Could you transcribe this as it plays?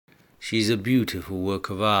She's a beautiful work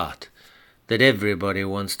of art that everybody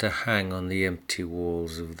wants to hang on the empty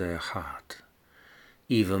walls of their heart.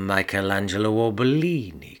 Even Michelangelo or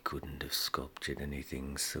Bellini couldn't have sculptured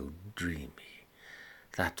anything so dreamy.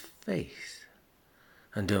 That face.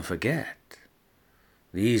 And don't forget,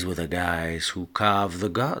 these were the guys who carved the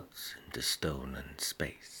gods into stone and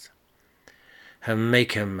space. Her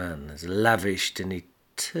maker man has lavished an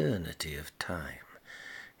eternity of time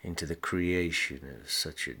into the creation of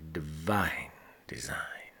such a divine design.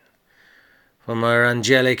 From her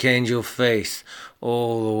angelic angel face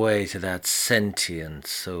all the way to that sentient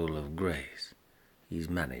soul of grace, he's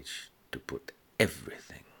managed to put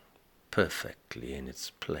everything perfectly in its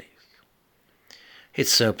place.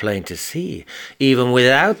 It's so plain to see, even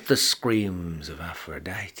without the screams of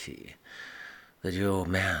Aphrodite, that your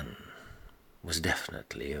man was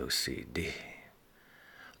definitely OCD.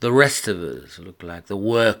 The rest of us look like the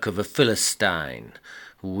work of a Philistine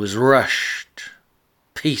who was rushed,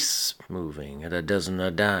 piece moving at a dozen a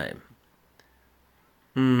dime.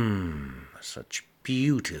 Such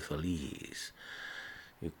beautiful ease.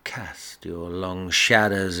 You cast your long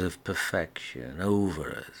shadows of perfection over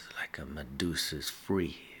us like a Medusa's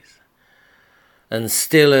frieze, and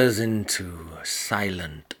still us into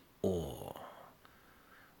silent awe.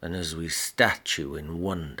 And as we statue in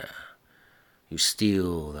wonder, you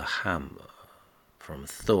steal the hammer from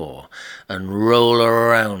Thor and roll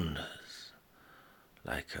around us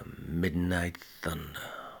like a midnight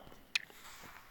thunder.